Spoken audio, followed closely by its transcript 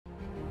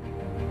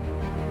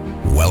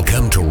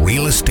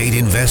Real Estate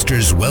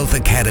Investors Wealth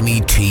Academy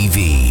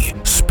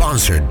TV,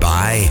 sponsored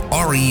by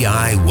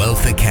REI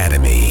Wealth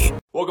Academy.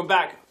 Welcome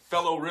back,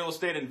 fellow real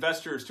estate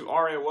investors, to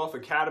REI Wealth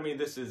Academy.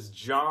 This is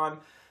John,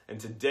 and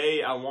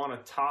today I want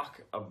to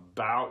talk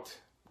about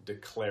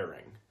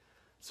declaring.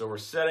 So we're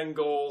setting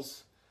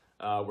goals.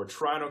 We're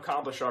trying to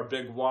accomplish our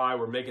big why.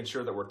 We're making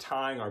sure that we're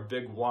tying our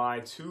big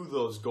why to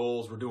those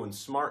goals. We're doing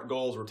SMART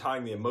goals. We're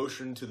tying the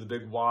emotion to the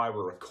big why.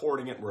 We're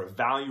recording it. We're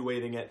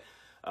evaluating it.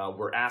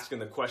 We're asking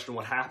the question,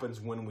 what happens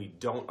when we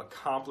don't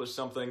accomplish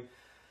something?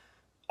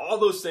 All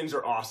those things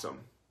are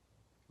awesome.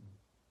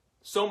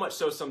 So much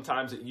so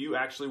sometimes that you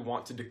actually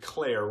want to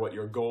declare what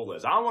your goal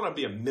is. I want to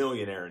be a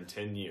millionaire in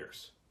 10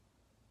 years.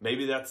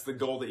 Maybe that's the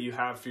goal that you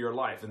have for your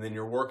life. And then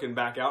you're working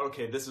back out,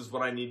 okay, this is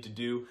what I need to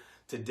do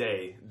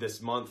today,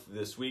 this month,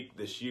 this week,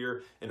 this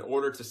year, in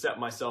order to set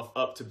myself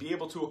up to be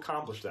able to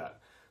accomplish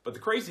that. But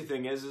the crazy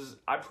thing is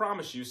I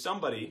promise you,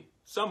 somebody,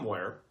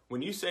 somewhere,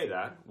 when you say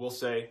that, will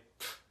say,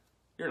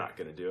 you're not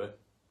going to do it.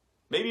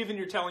 Maybe even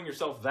you're telling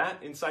yourself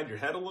that inside your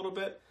head a little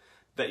bit,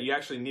 that you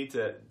actually need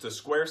to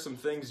square some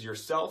things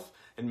yourself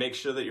and make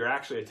sure that you're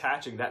actually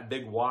attaching that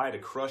big why to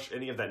crush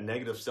any of that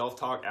negative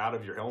self-talk out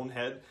of your own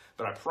head.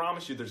 But I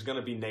promise you there's going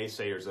to be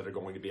naysayers that are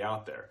going to be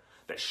out there.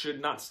 That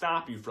should not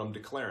stop you from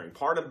declaring.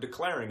 Part of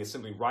declaring is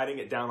simply writing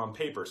it down on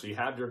paper. So you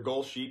have your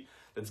goal sheet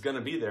that's going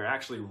to be there,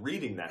 actually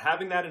reading that,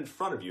 having that in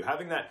front of you,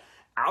 having that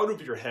out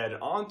of your head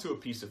onto a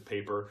piece of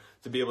paper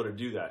to be able to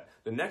do that.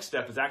 The next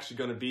step is actually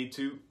going to be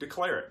to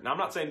declare it. Now, I'm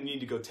not saying you need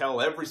to go tell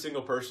every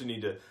single person, you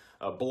need to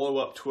blow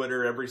up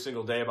Twitter every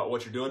single day about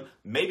what you're doing.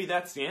 Maybe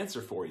that's the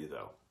answer for you,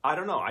 though. I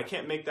don't know. I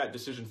can't make that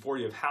decision for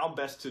you of how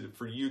best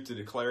for you to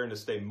declare and to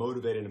stay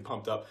motivated and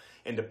pumped up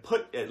and to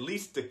at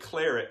least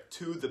declare it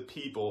to the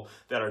people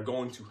that are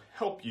going to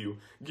help you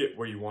get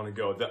where you want to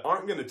go, that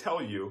aren't going to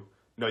tell you,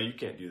 no, you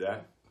can't do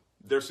that.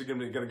 They're going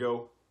to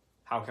go,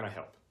 how can I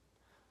help?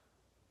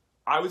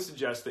 I would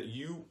suggest that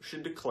you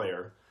should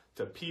declare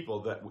to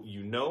people that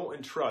you know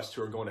and trust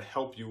who are going to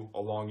help you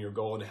along your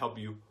goal and to help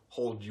you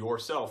hold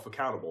yourself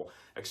accountable,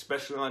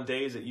 especially on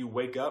days that you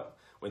wake up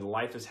when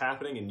life is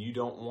happening and you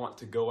don't want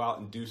to go out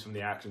and do some of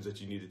the actions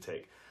that you need to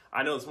take.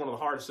 I know it's one of the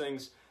hardest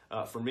things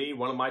for me.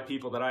 One of my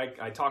people that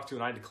I talk to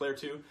and I declare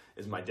to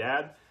is my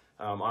dad.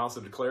 I also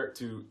declare it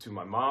to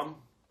my mom,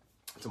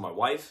 to my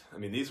wife. I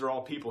mean, these are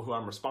all people who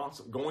I'm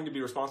going to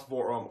be responsible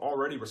for, or I'm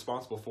already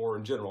responsible for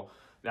in general.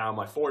 Now,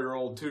 my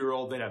 4-year-old,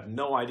 2-year-old, they'd have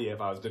no idea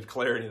if I was to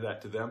declare any of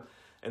that to them.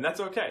 And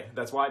that's okay.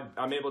 That's why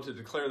I'm able to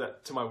declare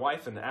that to my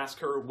wife and ask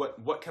her,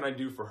 what can I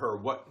do for her?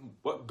 What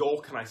goal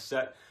can I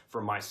set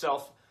for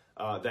myself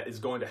that is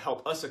going to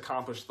help us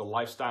accomplish the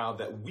lifestyle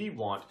that we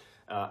want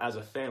as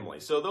a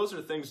family? So those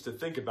are things to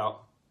think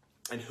about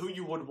and who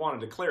you would want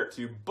to declare it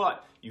to,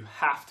 but you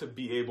have to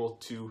be able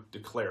to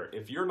declare it.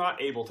 If you're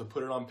not able to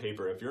put it on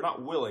paper, if you're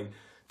not willing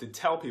to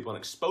tell people and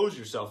expose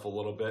yourself a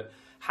little bit,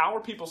 how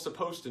are people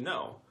supposed to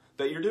know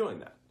that you're doing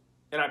that?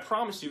 And I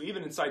promise you,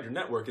 even inside your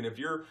network, and if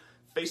your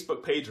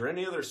Facebook page or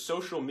any other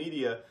social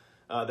media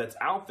that's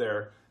out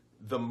there,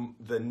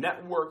 the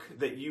network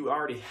that you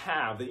already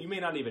have, that you may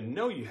not even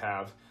know you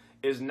have,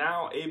 is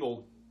now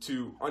able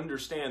to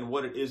understand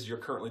what it is you're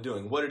currently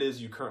doing, what it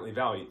is you currently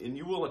value. And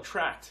you will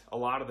attract a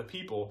lot of the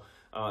people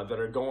that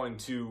are going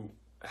to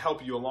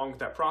help you along with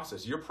that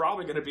process. You're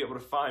probably going to be able to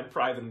find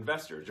private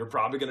investors. You're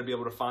probably going to be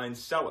able to find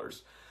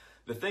sellers.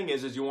 The thing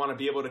is you want to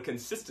be able to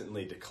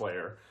consistently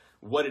declare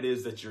what it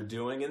is that you're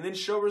doing and then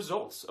show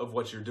results of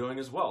what you're doing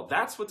as well.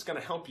 That's what's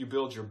going to help you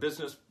build your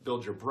business,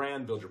 build your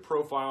brand, build your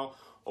profile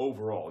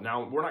overall.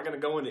 Now, we're not going to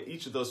go into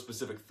each of those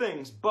specific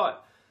things,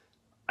 but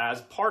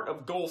as part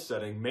of goal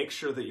setting, make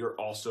sure that you're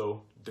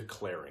also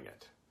declaring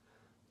it.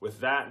 With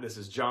that, this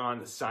is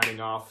John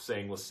signing off,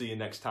 saying we'll see you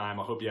next time.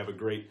 I hope you have a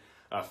great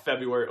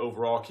February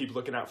overall. Keep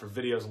looking out for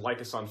videos. Like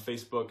us on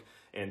Facebook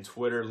and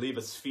Twitter. Leave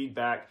us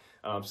feedback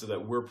so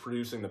that we're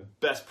producing the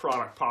best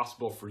product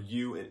possible for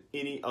you and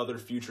any other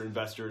future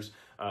investors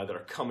that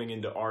are coming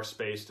into our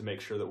space to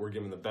make sure that we're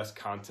giving the best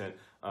content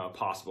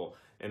possible.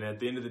 And at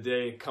the end of the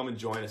day, come and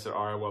join us at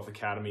REI Wealth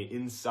Academy.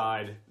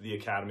 Inside the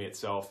academy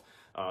itself,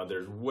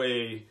 there's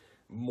way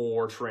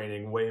more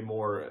training, way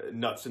more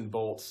nuts and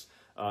bolts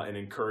and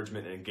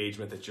encouragement and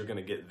engagement that you're going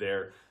to get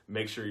there.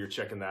 Make sure you're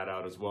checking that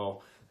out as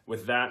well.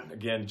 With that,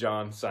 again,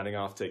 John signing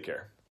off. Take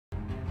care.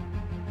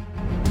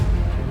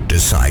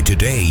 Decide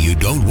today you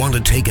don't want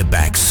to take a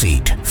back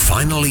seat.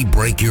 Finally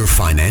break your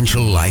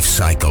financial life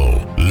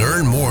cycle.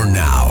 Learn more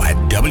now at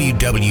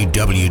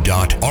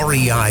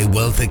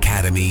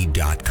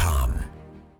www.reiwealthacademy.com.